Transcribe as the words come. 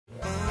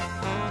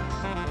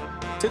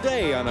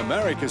Today on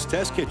America's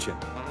Test Kitchen,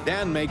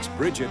 Dan makes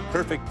Bridget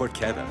perfect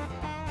porchetta.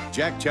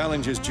 Jack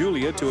challenges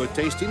Julia to a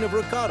tasting of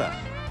ricotta.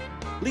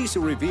 Lisa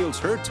reveals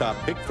her top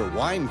pick for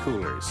wine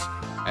coolers.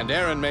 And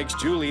Erin makes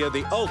Julia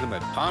the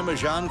ultimate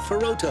Parmesan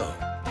Farroto.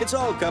 It's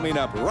all coming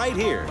up right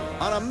here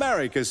on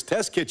America's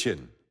Test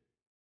Kitchen.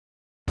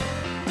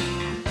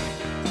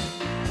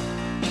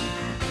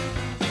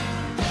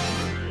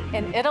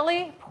 In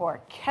Italy,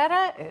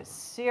 porchetta is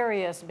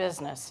serious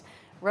business.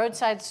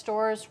 Roadside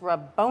stores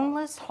rub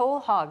boneless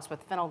whole hogs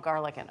with fennel,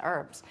 garlic, and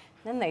herbs.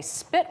 Then they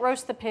spit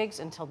roast the pigs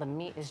until the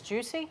meat is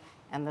juicy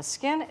and the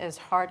skin is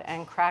hard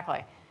and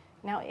crackly.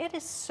 Now, it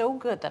is so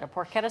good that a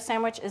porchetta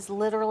sandwich is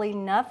literally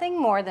nothing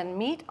more than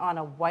meat on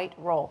a white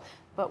roll.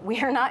 But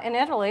we are not in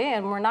Italy,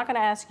 and we're not going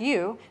to ask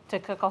you to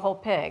cook a whole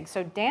pig.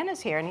 So Dan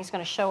is here, and he's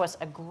going to show us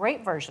a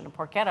great version of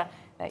porchetta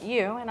that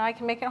you and I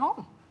can make at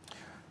home.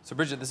 So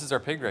Bridget, this is our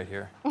pig right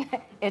here.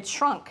 It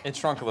shrunk. It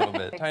shrunk a little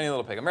bit. Tiny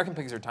little pig. American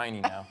pigs are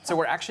tiny now. So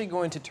we're actually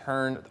going to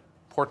turn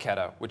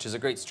porchetta, which is a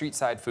great street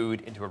side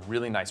food, into a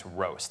really nice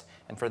roast.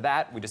 And for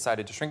that, we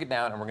decided to shrink it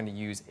down, and we're going to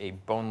use a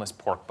boneless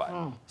pork butt.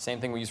 Same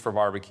thing we use for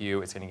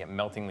barbecue. It's going to get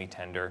meltingly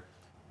tender,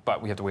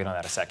 but we have to wait on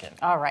that a second.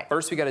 All right.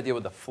 First, we got to deal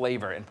with the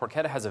flavor, and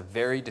porchetta has a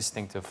very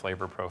distinctive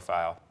flavor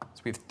profile.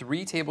 So we have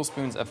 3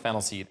 tablespoons of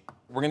fennel seed.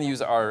 We're going to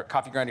use our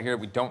coffee grinder here.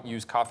 We don't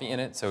use coffee in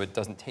it, so it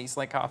doesn't taste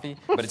like coffee,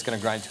 but it's going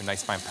to grind to a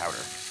nice fine powder.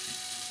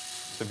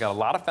 So we've got a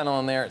lot of fennel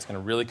in there. It's going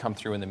to really come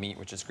through in the meat,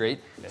 which is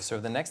great.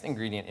 So the next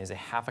ingredient is a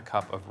 ½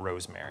 cup of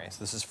rosemary. So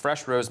this is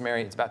fresh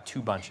rosemary. It's about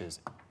 2 bunches.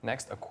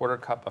 Next, a ¼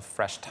 cup of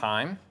fresh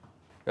thyme.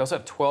 We also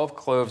have 12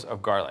 cloves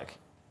of garlic,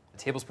 a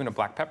tablespoon of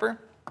black pepper,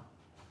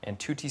 and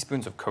 2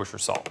 teaspoons of kosher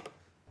salt.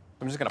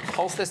 I'm just going to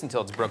pulse this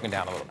until it's broken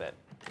down a little bit.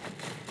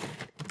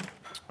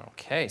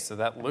 Okay, so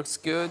that looks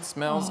good,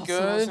 smells good.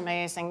 Smells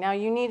amazing. Now,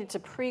 you needed to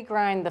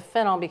pre-grind the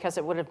fennel because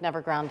it would have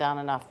never ground down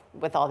enough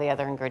with all the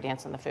other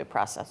ingredients in the food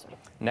processor.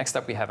 Next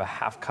up, we have a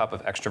 ½ cup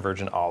of extra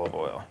virgin olive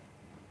oil.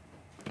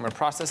 I'm going to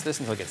process this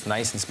until it gets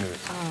nice and smooth.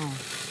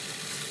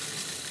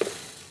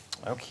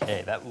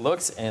 Okay, that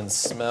looks and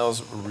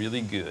smells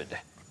really good.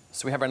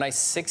 So we have our nice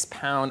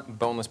 6-pound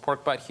boneless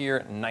pork butt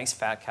here, nice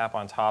fat cap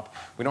on top.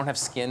 We don't have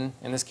skin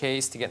in this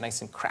case to get nice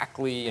and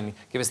crackly and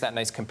give us that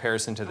nice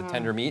comparison to the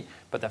tender meat,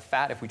 but the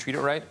fat, if we treat it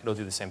right, it'll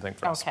do the same thing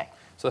for us. Okay.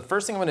 So the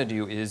first thing I'm gonna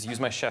do is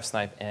use my chef's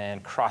knife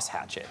and cross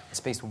hatch it,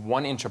 spaced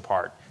 1 inch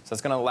apart. So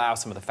that's gonna allow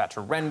some of the fat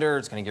to render,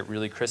 it's gonna get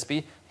really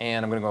crispy,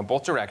 and I'm gonna go in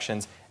both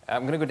directions.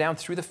 I'm gonna go down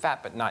through the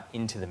fat, but not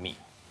into the meat.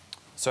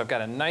 So I've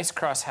got a nice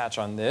cross hatch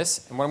on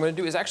this, and what I'm going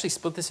to do is actually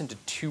split this into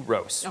 2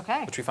 roasts,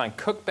 which we find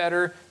cook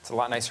better. It's a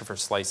lot nicer for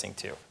slicing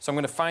too. So I'm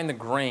going to find the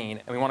grain,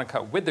 and we want to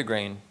cut with the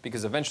grain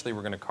because eventually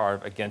we're going to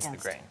carve against the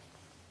grain.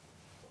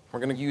 We're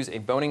going to use a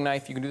boning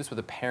knife. You can do this with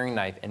a paring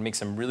knife and make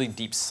some really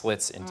deep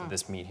slits into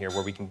this meat here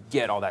where we can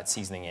get all that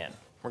seasoning in.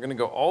 We're going to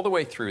go all the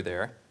way through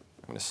there.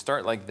 I'm going to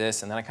start like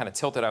this, and then I kind of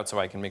tilt it out so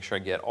I can make sure I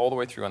get all the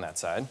way through on that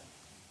side.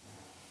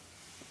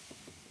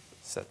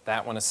 Set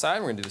that one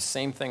aside. We're going to do the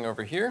same thing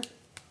over here.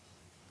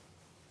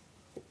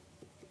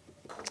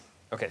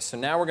 Okay, so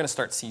now we're going to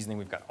start seasoning.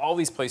 We've got all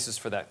these places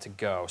for that to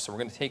go. So we're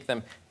going to take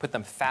them, put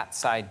them fat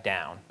side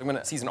down. I'm going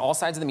to season all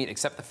sides of the meat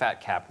except the fat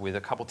cap with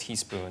a couple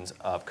teaspoons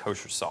of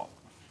kosher salt.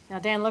 Now,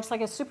 Dan looks like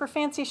a super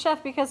fancy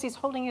chef because he's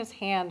holding his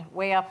hand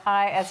way up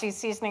high as he's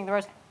seasoning the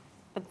roast.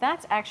 But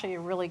that's actually a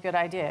really good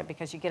idea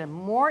because you get a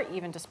more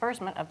even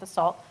disbursement of the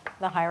salt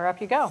the higher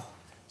up you go.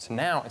 So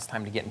now it's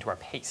time to get into our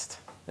paste.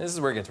 This is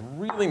where it gets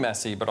really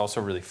messy, but also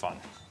really fun.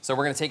 So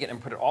we're going to take it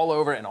and put it all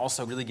over and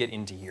also really get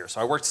into here.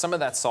 So I worked some of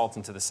that salt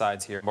into the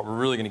sides here, but we're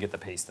really going to get the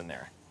paste in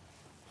there.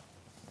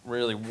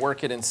 Really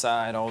work it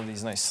inside all of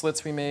these nice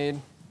slits we made.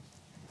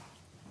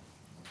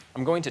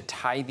 I'm going to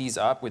tie these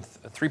up with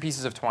 3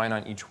 pieces of twine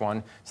on each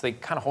one so they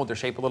kind of hold their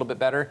shape a little bit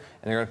better,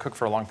 and they're going to cook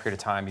for a long period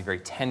of time, be very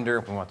tender.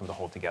 We want them to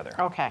hold together.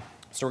 Okay.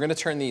 So we're going to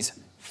turn these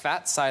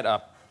fat side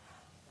up.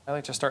 I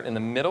like to start in the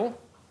middle.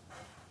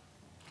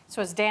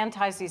 So as Dan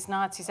ties these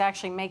knots, he's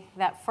actually making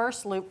that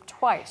first loop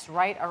twice,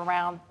 right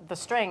around the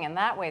string, and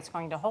that way it's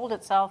going to hold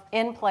itself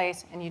in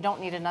place, and you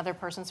don't need another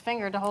person's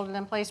finger to hold it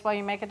in place while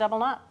you make a double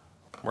knot.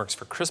 Works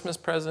for Christmas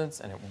presents,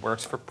 and it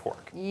works for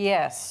pork.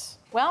 Yes.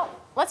 Well,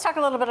 let's talk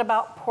a little bit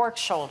about pork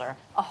shoulder.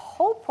 A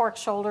whole pork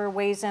shoulder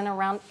weighs in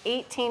around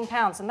 18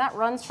 pounds, and that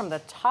runs from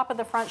the top of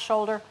the front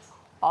shoulder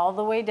all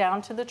the way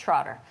down to the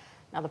trotter.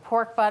 Now, the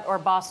pork butt or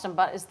Boston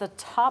butt is the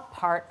top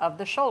part of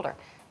the shoulder.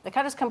 The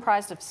cut is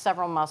comprised of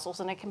several muscles,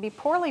 and it can be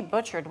poorly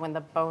butchered when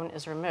the bone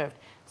is removed.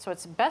 So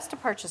it's best to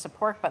purchase a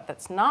pork butt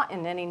that's not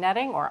in any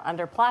netting or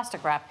under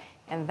plastic wrap,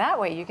 and that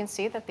way you can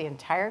see that the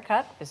entire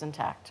cut is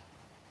intact.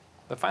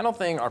 The final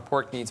thing our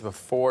pork needs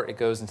before it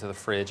goes into the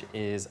fridge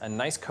is a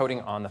nice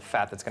coating on the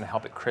fat that's going to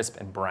help it crisp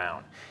and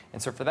brown.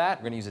 And so for that,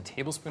 we're going to use a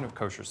tablespoon of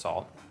kosher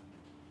salt,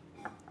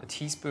 a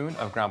teaspoon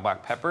of ground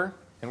black pepper,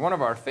 and one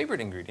of our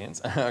favorite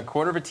ingredients, a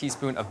 ¼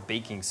 teaspoon of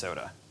baking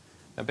soda.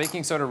 Now,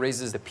 baking soda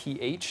raises the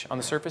pH on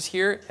the surface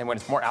here, and when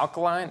it's more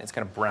alkaline, it's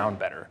going to brown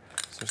better.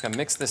 So I'm just going to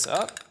mix this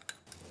up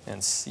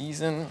and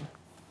season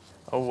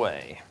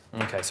away.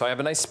 Okay, so I have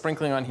a nice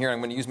sprinkling on here.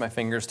 I'm gonna use my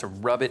fingers to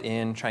rub it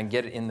in, try and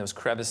get it in those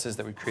crevices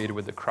that we created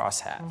with the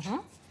crosshatch.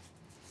 I'm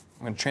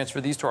gonna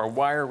transfer these to our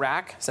wire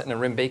rack, set in a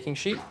rim baking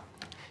sheet.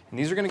 And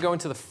these are gonna go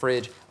into the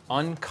fridge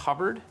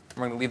uncovered.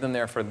 We're gonna leave them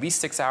there for at least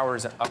 6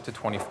 hours and up to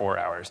 24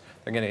 hours.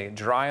 They're gonna get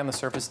dry on the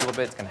surface a little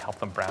bit. It's gonna help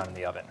them brown in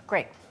the oven.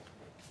 Great.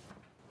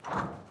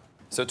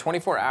 So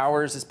 24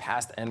 hours has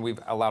passed and we've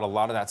allowed a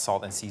lot of that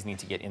salt and seasoning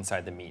to get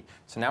inside the meat.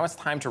 So now it's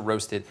time to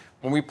roast it.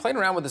 When we played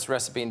around with this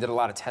recipe and did a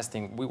lot of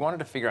testing, we wanted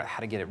to figure out how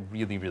to get it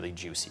really, really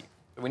juicy.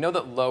 We know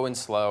that low and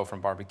slow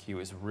from barbecue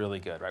is really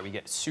good, right? We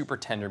get super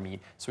tender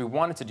meat, so we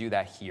wanted to do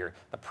that here.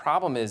 The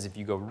problem is if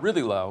you go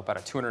really low, about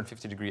a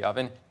 250-degree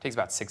oven, it takes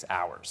about 6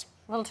 hours.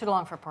 A little too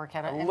long for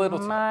porchetta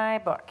in my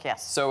book,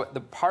 yes. So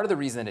the part of the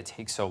reason that it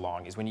takes so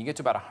long is when you get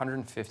to about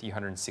 150,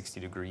 160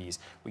 degrees,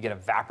 we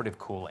get evaporative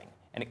cooling.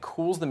 And it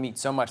cools the meat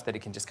so much that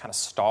it can just kind of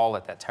stall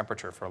at that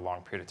temperature for a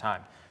long period of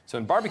time. So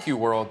in barbecue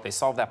world, they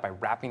solve that by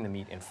wrapping the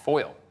meat in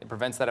foil. It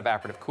prevents that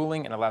evaporative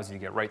cooling and allows you to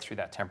get right through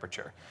that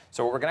temperature.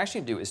 So what we're gonna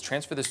actually do is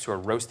transfer this to a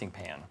roasting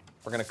pan.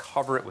 We're gonna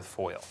cover it with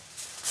foil.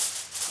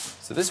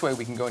 So this way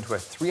we can go into a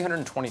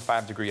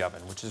 325-degree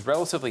oven, which is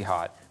relatively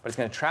hot, but it's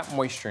gonna trap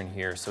moisture in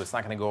here, so it's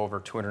not gonna go over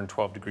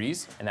 212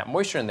 degrees. And that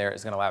moisture in there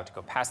is gonna allow it to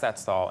go past that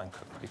stall and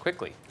cook pretty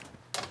quickly.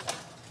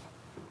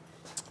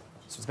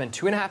 So it's been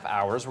 2.5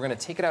 hours. We're gonna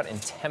take it out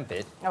and temp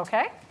it.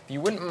 Okay. If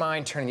you wouldn't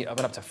mind turning the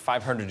oven up to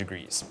 500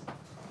 degrees.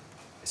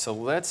 So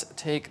let's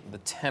take the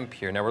temp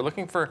here. Now we're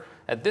looking for,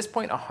 at this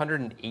point,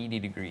 180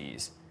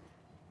 degrees.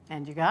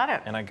 And you got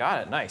it. And I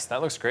got it, nice,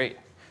 that looks great.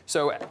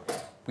 So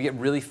we get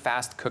really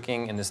fast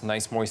cooking in this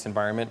nice moist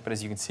environment, but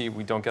as you can see,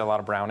 we don't get a lot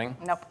of browning.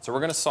 Nope. So we're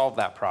gonna solve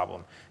that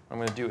problem. What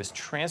I'm gonna do is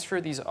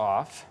transfer these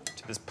off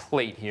to this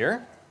plate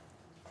here.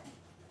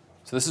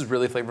 So this is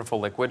really flavorful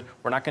liquid.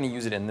 We're not gonna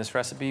use it in this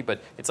recipe,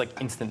 but it's like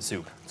instant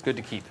soup. It's good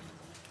to keep.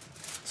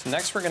 So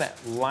next we're gonna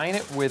line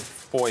it with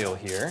foil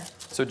here.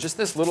 So just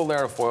this little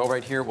layer of foil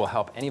right here will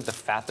help any of the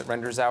fat that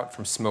renders out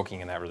from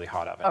smoking in that really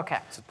hot oven. Okay.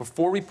 So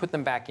before we put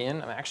them back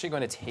in, I'm actually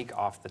going to take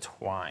off the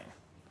twine.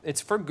 It's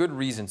for good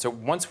reason. So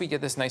once we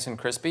get this nice and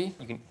crispy,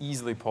 you can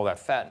easily pull that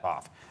fat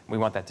off. We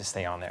want that to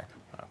stay on there.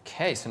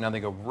 Okay, so now they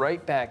go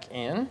right back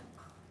in.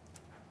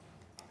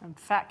 And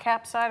fat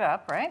cap side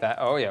up, right?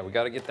 Oh yeah, we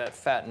gotta get that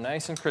fat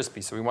nice and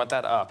crispy, so we want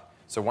that up.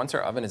 So once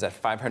our oven is at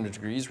 500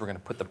 degrees, we're gonna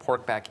put the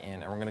pork back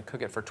in and we're gonna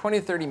cook it for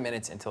 20 to 30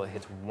 minutes until it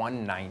hits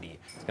 190.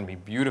 It's gonna be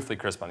beautifully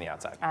crisp on the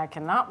outside. I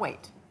cannot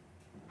wait.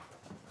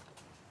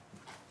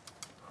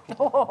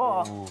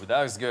 Ooh,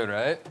 that was good,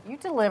 right? You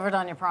delivered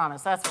on your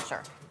promise, that's for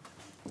sure.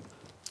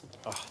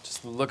 Oh,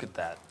 just look at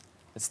that.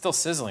 It's still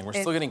sizzling. We're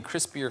still getting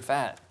crispier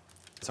fat.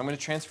 So I'm gonna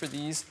transfer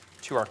these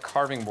to our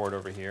carving board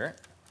over here.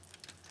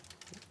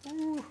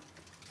 Ooh.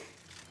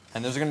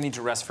 And those are gonna need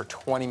to rest for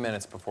 20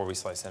 minutes before we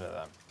slice into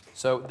them.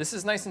 So this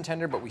is nice and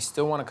tender, but we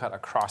still wanna cut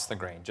across the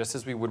grain, just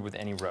as we would with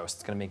any roast.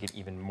 It's gonna make it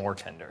even more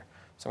tender.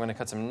 So I'm gonna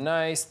cut some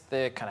nice,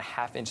 thick, kind of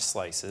half-inch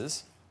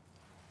slices.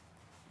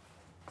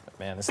 But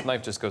man, this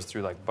knife just goes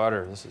through like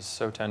butter. This is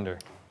so tender.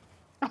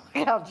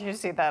 Look how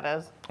juicy that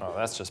is. Oh,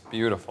 that's just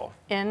beautiful.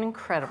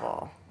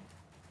 Incredible.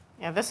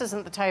 Yeah, this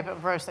isn't the type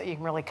of roast that you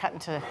can really cut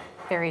into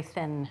very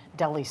thin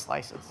deli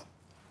slices.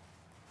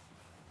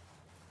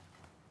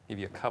 Give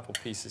you a couple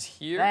pieces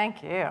here.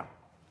 Thank you.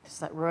 It's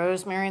that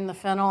rosemary and the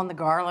fennel and the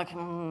garlic.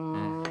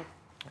 I'm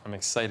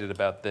excited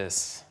about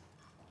this.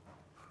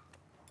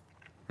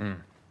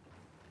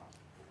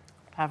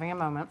 Having a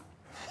moment.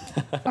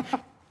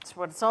 That's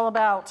what it's all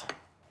about.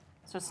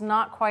 So it's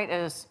not quite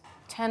as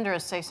tender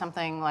as, say,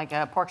 something like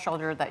a pork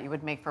shoulder that you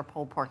would make for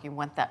pulled pork. You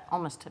want that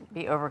almost to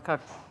be overcooked,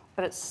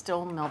 but it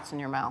still melts in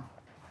your mouth.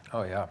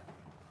 Oh, yeah.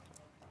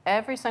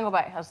 Every single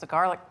bite has the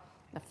garlic,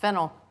 the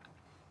fennel,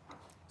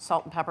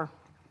 salt and pepper.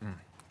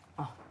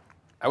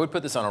 I would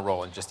put this on a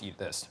roll and just eat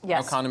this.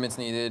 Yes. No condiments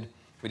needed.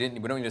 We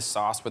don't need a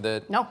sauce with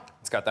it. No.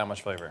 It's got that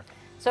much flavor.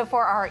 So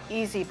for our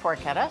easy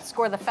porchetta,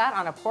 score the fat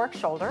on a pork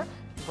shoulder,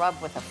 rub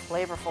with a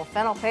flavorful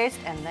fennel paste,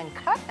 and then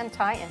cut and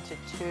tie into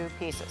 2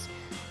 pieces.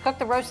 Cook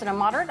the roast in a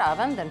moderate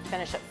oven, then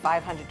finish at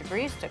 500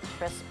 degrees to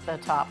crisp the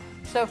top.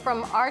 So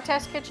from our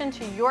test kitchen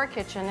to your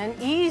kitchen, an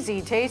easy,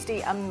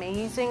 tasty,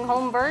 amazing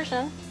home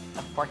version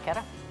of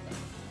porchetta.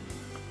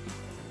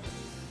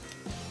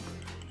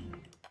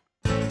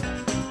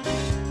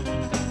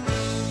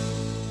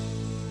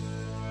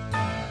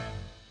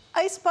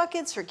 Ice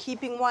buckets for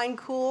keeping wine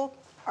cool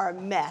are a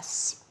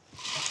mess.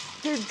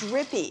 They're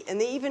drippy and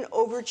they even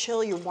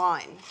overchill your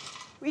wine.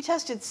 We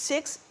tested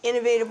 6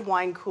 innovative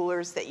wine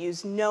coolers that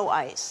use no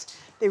ice.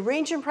 They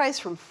range in price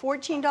from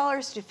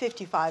 $14 to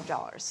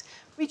 $55.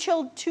 We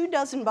chilled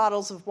 24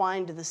 bottles of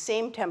wine to the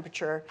same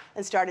temperature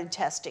and started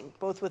testing,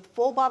 both with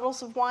full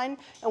bottles of wine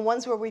and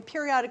ones where we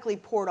periodically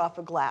poured off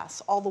a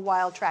glass, all the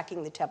while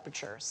tracking the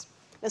temperatures.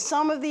 Now,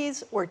 some of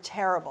these were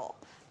terrible.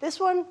 This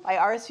one, by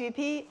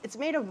RSVP, it's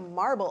made of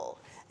marble,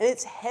 and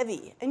it's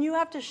heavy, and you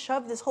have to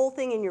shove this whole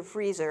thing in your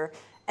freezer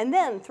and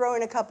then throw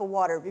in a cup of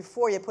water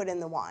before you put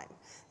in the wine.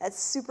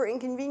 That's super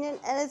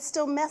inconvenient, and it's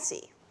still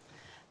messy.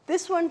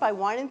 This one by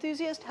Wine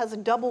Enthusiast has a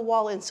double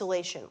wall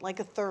insulation, like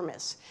a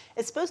thermos.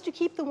 It's supposed to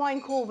keep the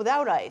wine cool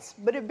without ice,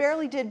 but it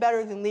barely did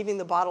better than leaving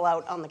the bottle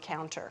out on the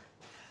counter.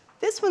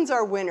 This one's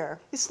our winner.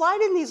 You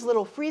slide in these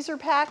little freezer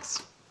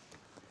packs,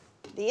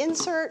 the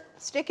insert,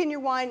 stick in your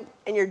wine,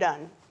 and you're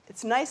done.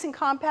 It's nice and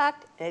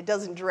compact, and it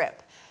doesn't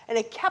drip. And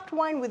it kept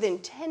wine within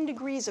 10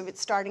 degrees of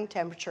its starting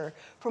temperature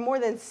for more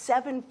than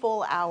 7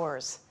 full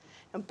hours.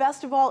 And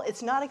best of all,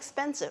 it's not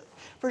expensive.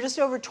 For just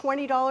over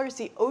 $20,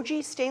 the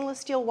OG stainless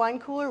steel wine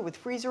cooler with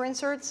freezer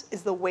inserts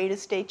is the way to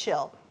stay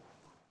chill.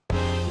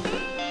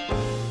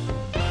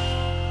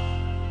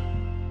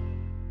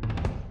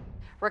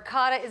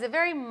 Ricotta is a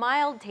very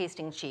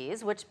mild-tasting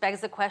cheese, which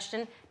begs the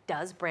question,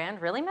 does brand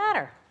really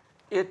matter?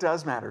 It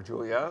does matter,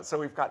 Julia. So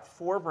we've got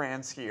 4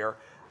 brands here.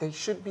 They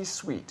should be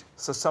sweet.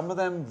 So some of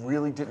them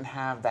really didn't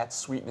have that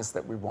sweetness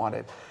that we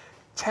wanted.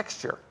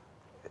 Texture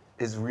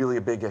is really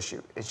a big issue.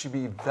 It should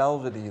be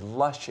velvety,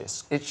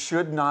 luscious. It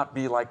should not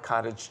be like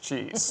cottage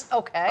cheese.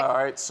 Okay. All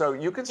right, so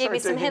you can start Give me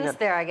some digging hints in.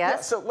 there, I guess.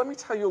 Yeah, so let me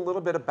tell you a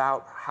little bit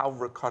about how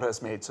ricotta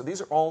is made. So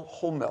these are all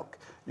whole milk.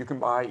 You can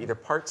buy either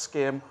part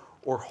skim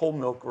or whole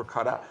milk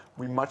ricotta.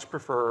 We much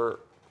prefer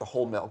the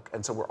whole milk,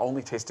 and so we're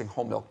only tasting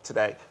whole milk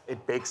today.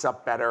 It bakes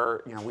up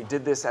better. You know, we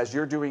did this as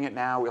you're doing it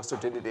now. We also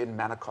did it in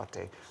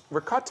manicotti.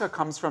 Ricotta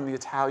comes from the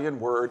Italian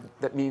word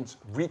that means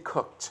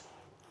recooked.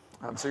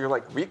 So you're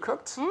like,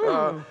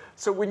 recooked?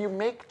 So when you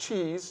make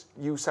cheese,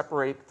 you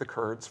separate the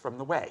curds from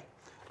the whey.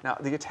 Now,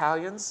 the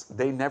Italians,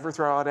 they never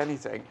throw out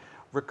anything.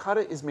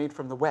 Ricotta is made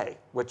from the whey,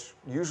 which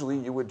usually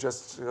you would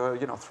just,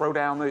 throw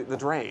down the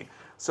drain.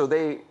 So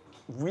they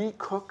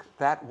recook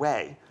that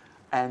whey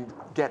and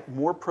get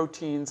more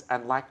proteins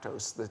and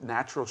lactose, the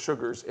natural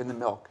sugars in the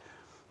milk,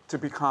 to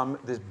become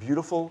this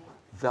beautiful,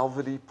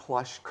 velvety,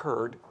 plush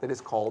curd that is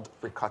called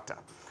ricotta.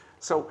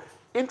 So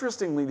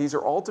interestingly, these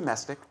are all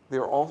domestic.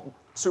 They're all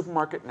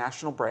supermarket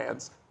national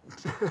brands.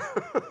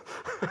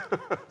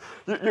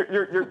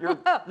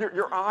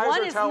 Your eyes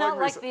One are is telling not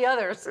me. like the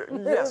others.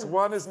 Yes,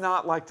 one is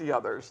not like the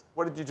others.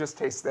 What did you just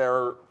taste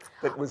there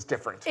that was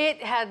different?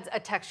 It had a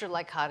texture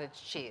like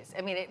cottage cheese.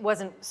 I mean, it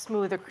wasn't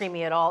smooth or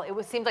creamy at all.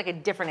 Seemed like a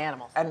different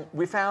animal. And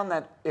we found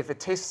that if it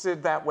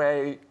tasted that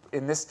way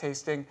in this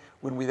tasting,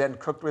 when we then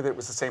cooked with it, it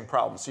was the same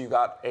problem. So you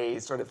got a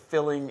sort of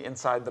filling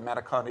inside the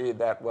manicotti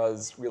that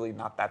was really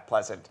not that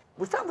pleasant.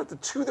 We found that the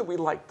 2 that we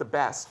liked the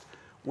best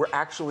were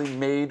actually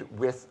made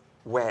with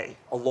whey,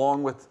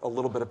 along with a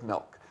little bit of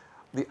milk.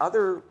 The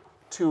other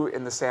 2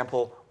 in the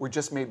sample were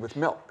just made with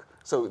milk.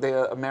 So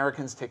the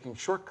Americans taking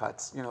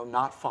shortcuts,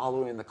 not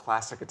following the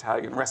classic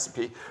Italian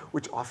recipe,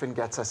 which often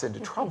gets us into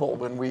trouble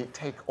when we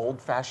take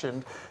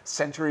old-fashioned,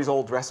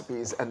 centuries-old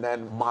recipes and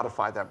then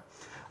modify them.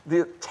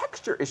 The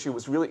texture issue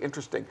was really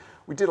interesting.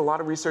 We did a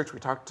lot of research. We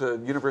talked to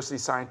university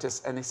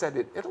scientists, and they said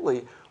in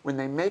Italy, when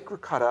they make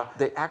ricotta,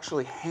 they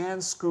actually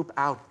hand scoop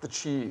out the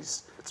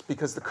cheese. It's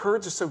because the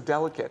curds are so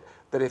delicate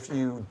that if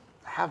you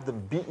have them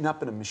beaten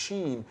up in a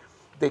machine,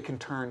 they can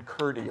turn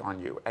curdy on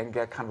you and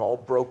get kind of all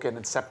broken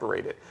and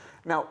separated.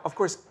 Now, of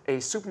course, a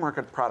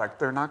supermarket product,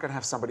 they're not going to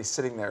have somebody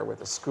sitting there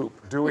with a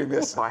scoop doing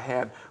this by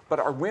hand. But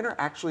our winner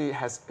actually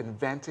has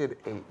invented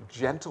a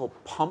gentle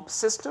pump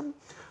system.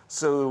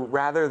 So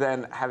rather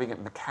than having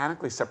it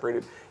mechanically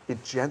separated,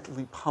 it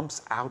gently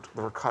pumps out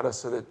the ricotta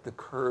so that the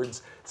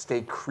curds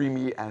stay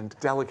creamy and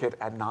delicate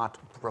and not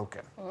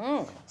broken.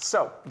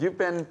 So you've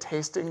been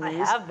tasting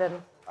these. I have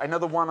been. I know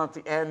the one at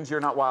the end you're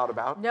not wild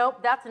about.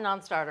 Nope, that's a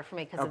non-starter for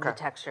me because of the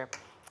texture.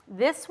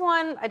 This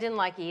one I didn't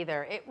like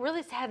either. It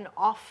really had an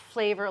off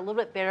flavor, a little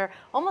bit bitter.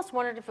 Almost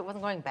wondered if it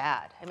wasn't going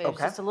bad. I mean, it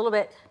was just a little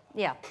bit,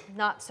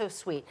 not so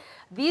sweet.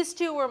 These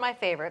 2 were my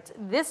favorites.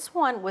 This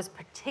one was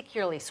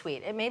particularly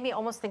sweet. It made me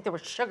almost think there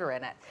was sugar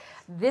in it.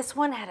 This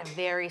one had a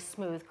very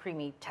smooth,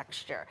 creamy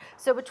texture.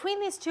 So between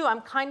these 2,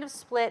 I'm kind of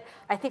split.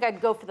 I think I'd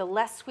go for the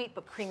less sweet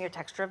but creamier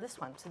texture of this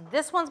one. So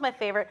this one's my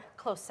favorite,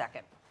 close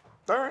second.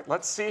 All right,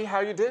 let's see how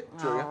you did,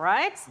 Julia. All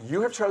right.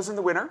 You have chosen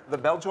the winner, the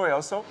Bel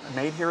Gioioso,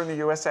 made here in the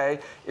USA.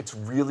 It's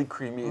really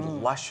creamy,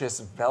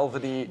 luscious,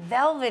 velvety.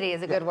 Velvety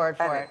is a good word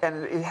for it.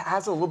 And it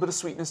has a little bit of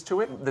sweetness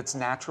to it that's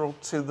natural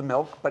to the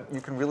milk, but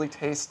you can really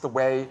taste the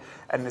whey,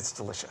 and it's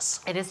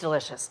delicious. It is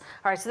delicious.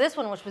 All right, so this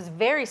one, which was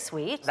very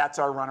sweet. That's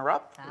our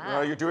runner-up.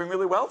 You're doing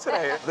really well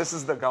today. This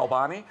is the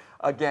Galbani.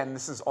 Again,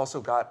 this has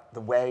also got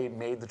the whey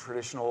made the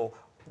traditional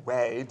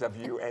whey,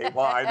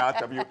 W-A-Y, not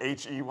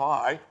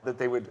W-H-E-Y, that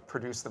they would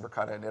produce the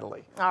ricotta in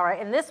Italy. All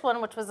right, and this one,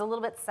 which was a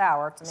little bit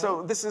sour to me.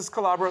 So this is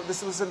Calabro.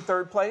 This was in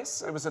 3rd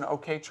place. It was an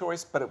okay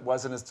choice, but it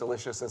wasn't as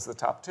delicious as the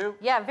top 2.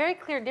 Yeah, very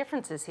clear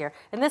differences here.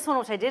 And this one,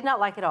 which I did not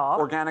like at all.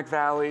 Organic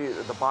Valley,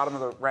 at the bottom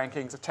of the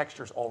rankings, the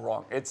texture's all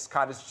wrong. It's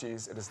cottage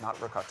cheese. It is not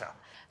ricotta.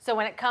 So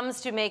when it comes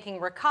to making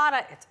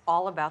ricotta, it's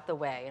all about the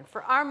whey. And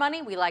for our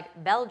money, we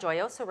like Bel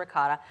Gioioso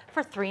ricotta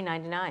for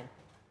 $3.99.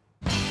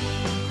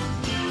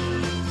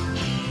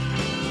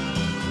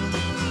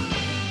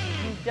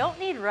 don't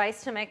need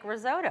rice to make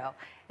risotto.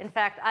 In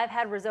fact, I've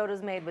had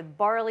risottos made with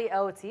barley,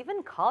 oats,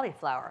 even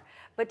cauliflower.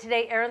 But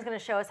today, Erin's going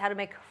to show us how to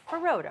make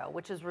farroto,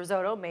 which is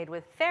risotto made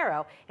with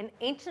farro, an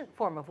ancient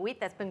form of wheat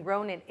that's been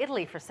grown in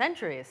Italy for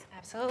centuries.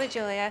 Absolutely,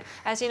 Julia.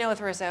 As you know,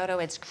 with risotto,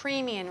 it's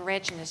creamy and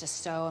rich, and it's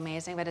just so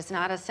amazing. But it's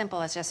not as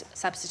simple as just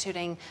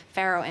substituting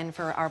farro in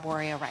for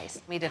arborio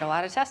rice. We did a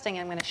lot of testing,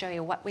 and I'm going to show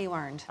you what we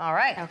learned. All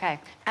right. Okay.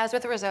 As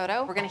with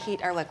risotto, we're going to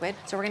heat our liquid.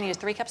 So we're going to use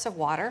 3 cups of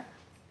water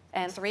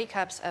and 3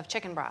 cups of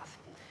chicken broth.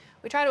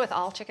 We tried it with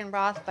all chicken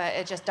broth, but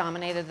it just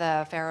dominated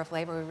the farro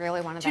flavor. We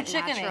really wanted that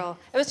natural.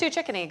 It was too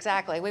chickeny,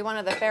 exactly. We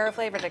wanted the farro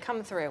flavor to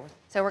come through.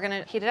 So we're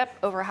gonna heat it up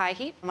over high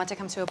heat. And once it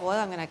comes to a boil,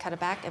 I'm gonna cut it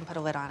back and put a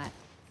lid on it.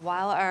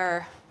 While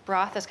our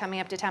broth is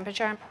coming up to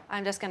temperature,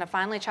 I'm just gonna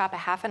finely chop a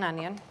half an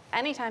onion.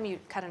 Anytime you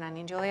cut an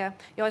onion, Julia,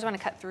 you always wanna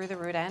cut through the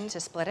root end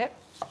to split it.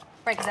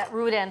 Right, because that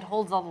root end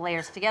holds all the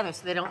layers together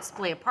so they don't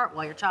splay apart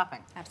while you're chopping.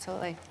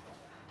 Absolutely.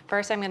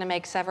 First, I'm gonna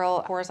make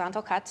several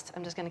horizontal cuts.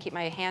 I'm just gonna keep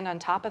my hand on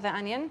top of the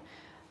onion,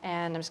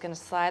 and I'm just gonna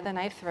slide the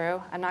knife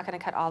through. I'm not gonna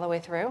cut all the way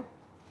through.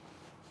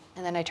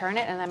 And then I turn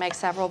it, and I make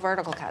several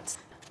vertical cuts.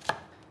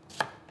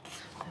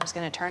 I'm just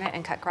gonna turn it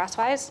and cut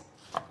crosswise.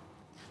 I'm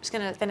just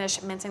gonna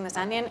finish mincing this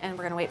onion, and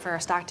we're gonna wait for our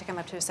stock to come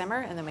up to a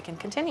simmer, and then we can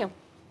continue.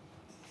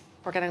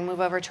 We're gonna move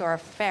over to our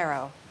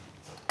farro.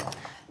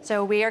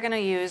 So we are gonna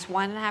use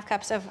 1.5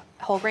 cups of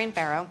whole grain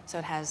farro, so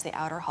it has the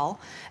outer hull,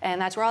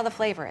 and that's where all the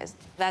flavor is.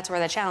 That's where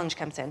the challenge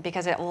comes in,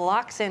 because it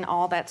locks in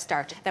all that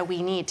starch that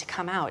we need to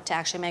come out to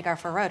actually make our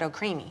farroto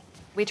creamy.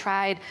 We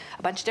tried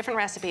a bunch of different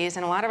recipes,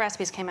 and a lot of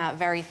recipes came out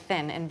very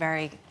thin and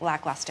very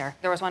lackluster.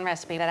 There was one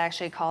recipe that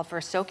actually called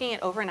for soaking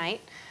it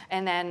overnight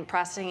and then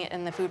processing it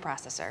in the food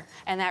processor.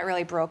 And that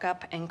really broke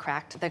up and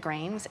cracked the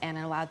grains and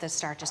allowed the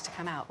starches to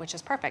come out, which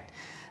is perfect.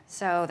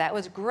 So that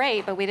was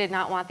great, but we did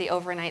not want the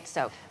overnight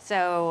soak.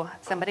 So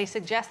somebody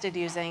suggested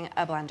using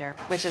a blender,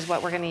 which is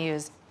what we're gonna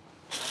use.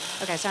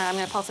 Okay, so I'm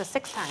gonna pulse this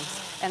 6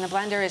 times, and the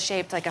blender is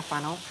shaped like a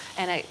funnel,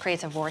 and it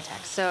creates a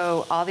vortex.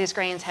 So all these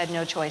grains had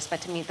no choice but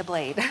to meet the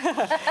blade.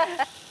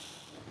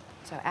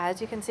 So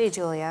as you can see,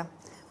 Julia,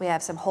 we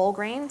have some whole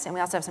grains, and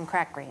we also have some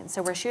cracked grains.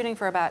 So we're shooting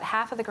for about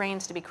half of the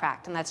grains to be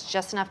cracked, and that's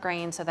just enough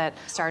grains so that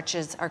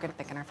starches are gonna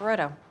thicken our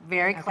farroto.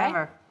 Very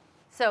clever.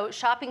 So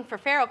shopping for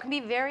farro can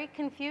be very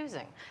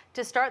confusing.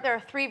 To start, there are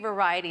 3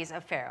 varieties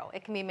of farro.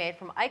 It can be made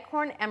from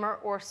einkorn, emmer,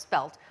 or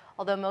spelt,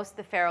 although most of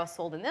the farro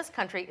sold in this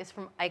country is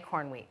from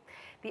einkorn wheat.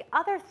 The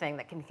other thing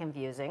that can be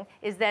confusing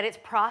is that it's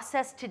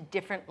processed to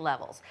different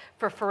levels.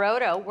 For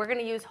farroto, we're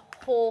gonna use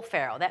whole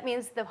farro. That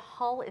means the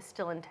hull is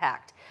still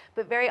intact.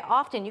 But very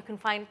often you can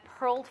find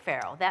pearled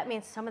farro. That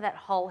means some of that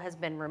hull has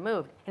been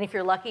removed. And if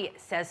you're lucky,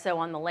 it says so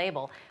on the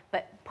label.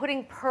 But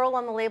putting pearl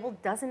on the label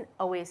doesn't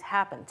always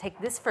happen. Take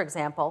this, for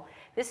example.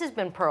 This has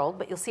been pearled,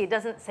 but you'll see it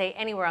doesn't say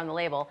anywhere on the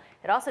label.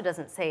 It also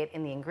doesn't say it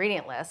in the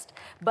ingredient list.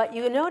 But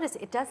you notice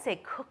it does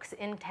say cooks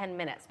in 10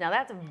 minutes. Now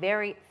that's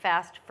very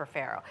fast for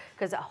farro,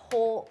 because a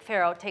whole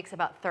farro takes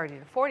about 30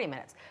 to 40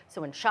 minutes.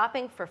 So when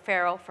shopping for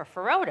farro for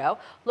farroto,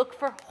 look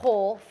for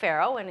whole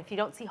farro, and if you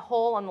don't see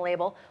whole on the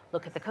label,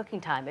 look at the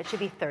cooking time. It should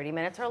be 30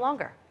 minutes or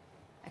longer.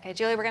 Okay,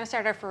 Julie, we're gonna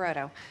start our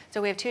farroto.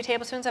 So we have 2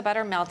 tablespoons of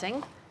butter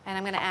melting, and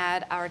I'm gonna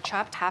add our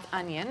chopped half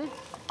onion.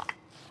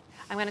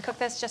 I'm gonna cook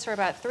this just for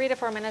about 3 to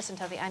 4 minutes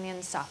until the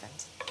onion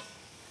softens.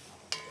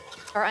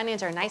 Our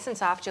onions are nice and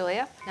soft,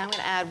 Julia. Now I'm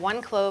gonna add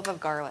 1 clove of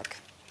garlic.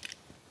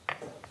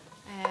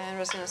 And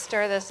we're just gonna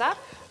stir this up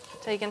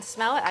so you can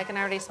smell it. I can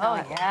already smell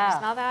it. Oh, yeah. Can you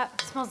smell that?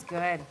 It smells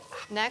good.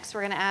 Next,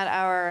 we're gonna add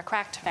our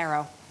cracked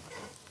farro.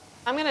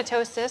 I'm gonna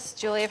toast this,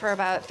 Julia, for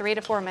about 3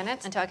 to 4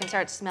 minutes until I can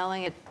start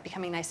smelling it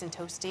becoming nice and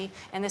toasty.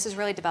 And this is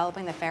really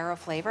developing the farro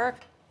flavor.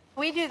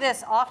 We do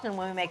this often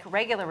when we make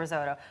regular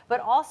risotto, but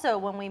also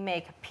when we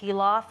make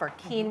pilaf or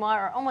quinoa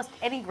or almost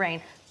any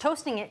grain.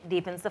 Toasting it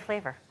deepens the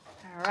flavor.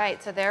 All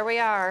right, so there we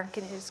are.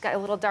 It's got a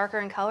little darker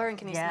in color, and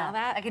can you smell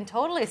that? I can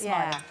totally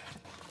smell it.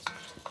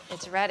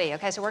 It's ready.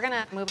 Okay, so we're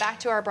gonna move back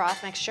to our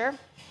broth mixture.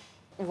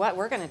 What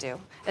we're gonna do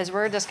is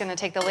we're just gonna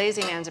take the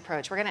lazy man's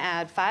approach. We're gonna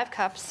add 5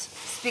 cups.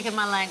 Speaking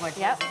my language,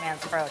 lazy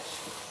man's approach.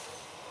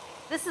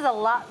 This is a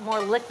lot more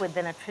liquid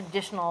than a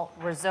traditional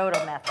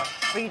risotto method,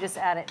 where you just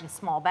add it in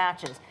small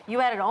batches.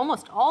 You added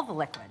almost all the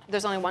liquid.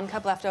 There's only 1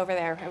 cup left over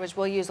there, which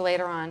we'll use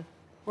later on.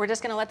 We're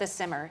just gonna let this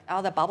simmer.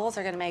 All the bubbles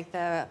are gonna make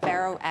the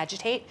farro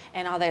agitate,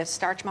 and all the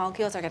starch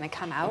molecules are gonna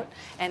come out,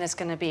 and it's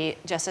gonna be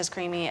just as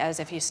creamy as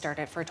if you stirred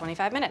it for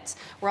 25 minutes.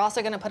 We're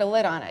also gonna put a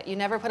lid on it. You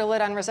never put a lid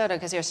on risotto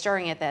because you're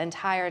stirring it the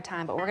entire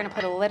time, but we're gonna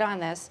put a lid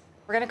on this.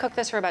 We're gonna cook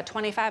this for about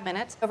 25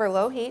 minutes over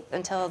low heat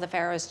until the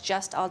farro is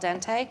just al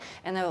dente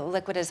and the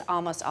liquid is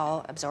almost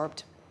all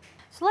absorbed.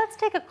 So let's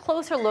take a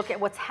closer look at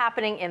what's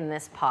happening in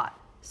this pot.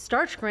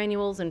 Starch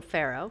granules in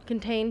farro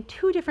contain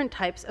 2 different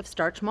types of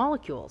starch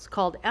molecules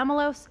called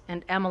amylose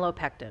and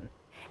amylopectin,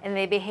 and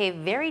they behave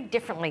very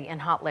differently in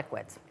hot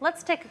liquids.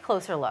 Let's take a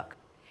closer look.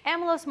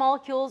 Amylose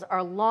molecules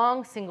are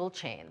long single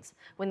chains.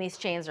 When these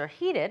chains are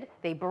heated,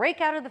 they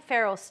break out of the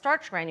farro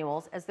starch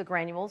granules as the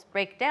granules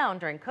break down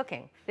during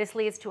cooking. This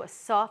leads to a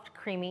soft,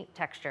 creamy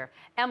texture.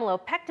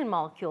 Amylopectin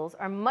molecules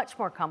are much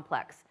more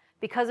complex.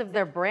 Because of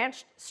their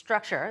branched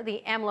structure,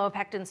 the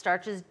amylopectin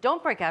starches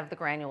don't break out of the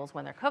granules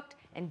when they're cooked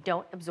and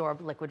don't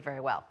absorb liquid very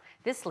well.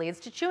 This leads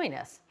to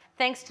chewiness.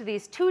 Thanks to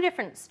these two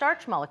different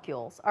starch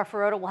molecules, our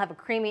Farrotto will have a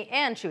creamy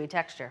and chewy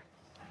texture.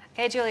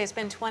 Okay, Julie, it's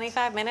been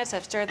 25 minutes.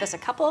 I've stirred this a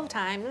couple of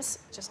times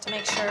just to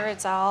make sure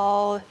it's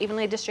all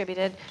evenly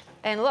distributed.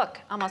 And look,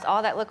 almost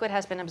all that liquid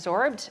has been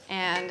absorbed,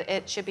 and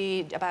it should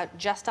be about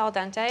just al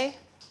dente.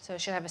 So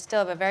it should still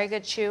have a very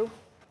good chew.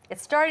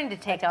 It's starting to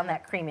take on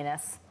that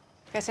creaminess.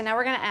 Okay, so now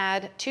we're gonna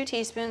add 2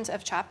 teaspoons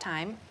of chopped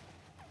thyme,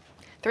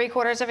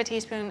 3/4 of a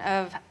teaspoon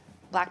of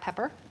black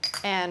pepper,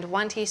 and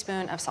 1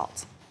 teaspoon of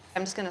salt.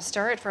 I'm just gonna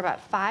stir it for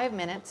about 5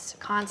 minutes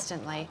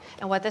constantly.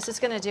 And what this is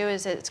gonna do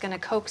is it's gonna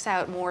coax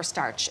out more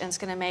starch, and it's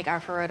gonna make our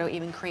Farrotto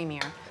even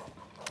creamier.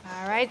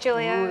 All right,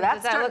 Julia. Ooh,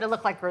 that's starting to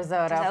look like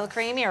risotto. Does that look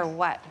creamy or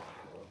what?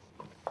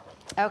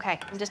 Okay,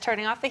 I'm just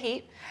turning off the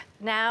heat.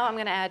 Now I'm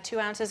gonna add 2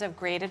 ounces of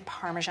grated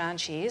Parmesan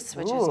cheese,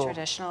 which is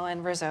traditional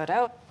in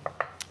risotto.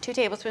 2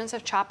 tablespoons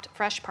of chopped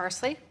fresh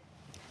parsley.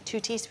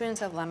 2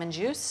 teaspoons of lemon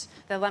juice.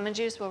 The lemon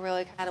juice will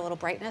really add a little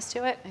brightness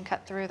to it and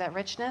cut through that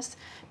richness.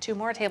 2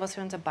 more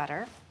tablespoons of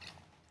butter.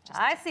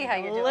 I see how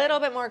you're doing. A little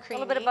bit more creamy. A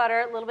little bit of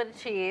butter, a little bit of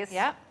cheese.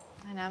 Yep.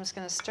 And I'm just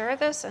gonna stir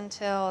this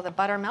until the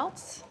butter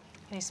melts.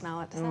 Can you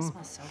smell it? Doesn't that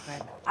smell so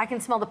good? I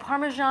can smell the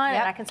Parmesan,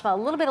 and I can smell a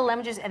little bit of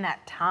lemon juice and that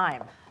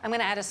thyme. I'm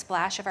gonna add a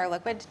splash of our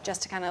liquid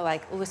just to kind of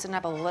like loosen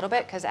up a little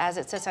bit, because as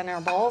it sits on our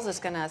bowls,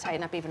 it's gonna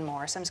tighten up even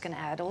more. So I'm just gonna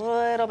add a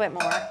little bit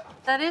more.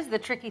 That is the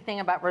tricky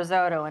thing about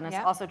risotto, and it's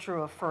also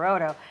true of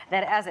Farrotto,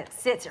 that as it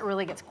sits, it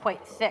really gets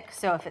quite thick.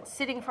 So if it's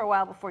sitting for a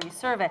while before you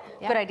serve it,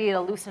 good idea to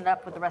loosen it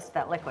up with the rest of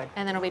that liquid.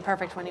 And then it'll be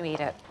perfect when you eat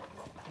it.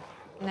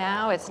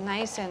 Now it's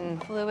nice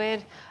and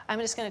fluid. I'm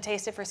just gonna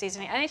taste it for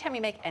seasoning. Anytime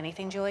you make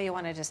anything, Julie, you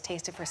wanna just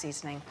taste it for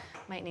seasoning.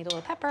 Might need a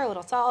little pepper, a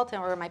little salt,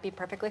 or it might be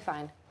perfectly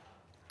fine.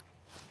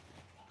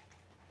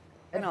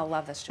 You're gonna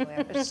love this,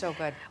 Julia. It's so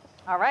good.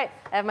 All right,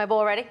 I have my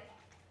bowl ready.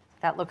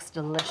 That looks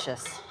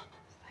delicious.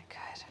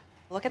 Good.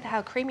 Look at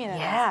how creamy that is.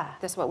 Yeah.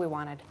 This is what we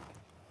wanted.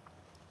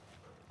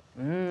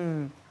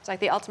 It's like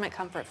the ultimate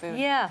comfort food.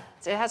 Yeah.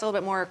 It has a little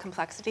bit more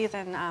complexity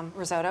than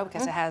risotto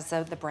because it has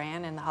the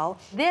bran and the hull.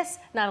 This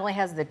not only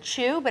has the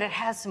chew, but it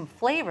has some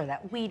flavor,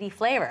 that weedy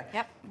flavor.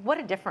 Yep. What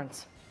a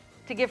difference.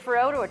 To give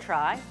Farrotto a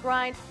try,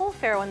 grind whole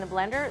farro in the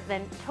blender,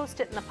 then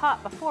toast it in the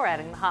pot before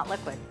adding the hot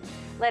liquid.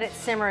 Let it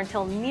simmer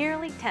until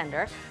nearly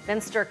tender,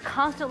 then stir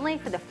constantly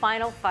for the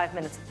final 5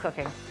 minutes of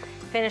cooking.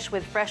 Finish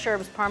with fresh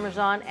herbs,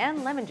 Parmesan,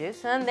 and lemon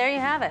juice, and there you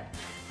have it.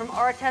 From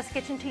our test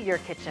kitchen to your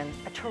kitchen,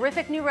 a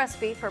terrific new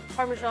recipe for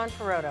Parmesan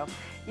Farrotto.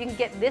 You can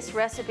get this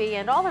recipe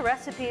and all the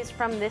recipes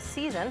from this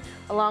season,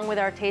 along with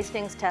our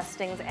tastings,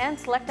 testings, and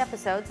select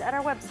episodes at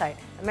our website,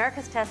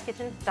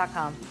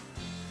 americastestkitchen.com.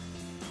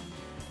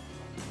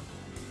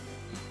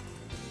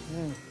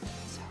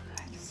 So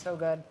good. So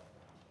good.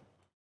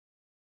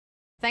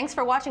 Thanks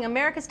for watching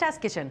America's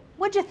Test Kitchen.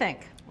 What'd you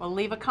think? Well,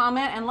 leave a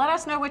comment and let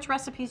us know which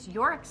recipes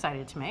you're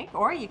excited to make,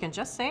 or you can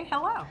just say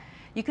hello.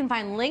 You can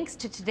find links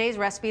to today's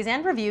recipes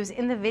and reviews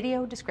in the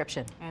video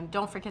description. And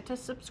don't forget to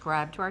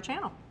subscribe to our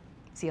channel.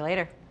 See you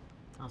later.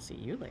 I'll see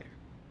you later.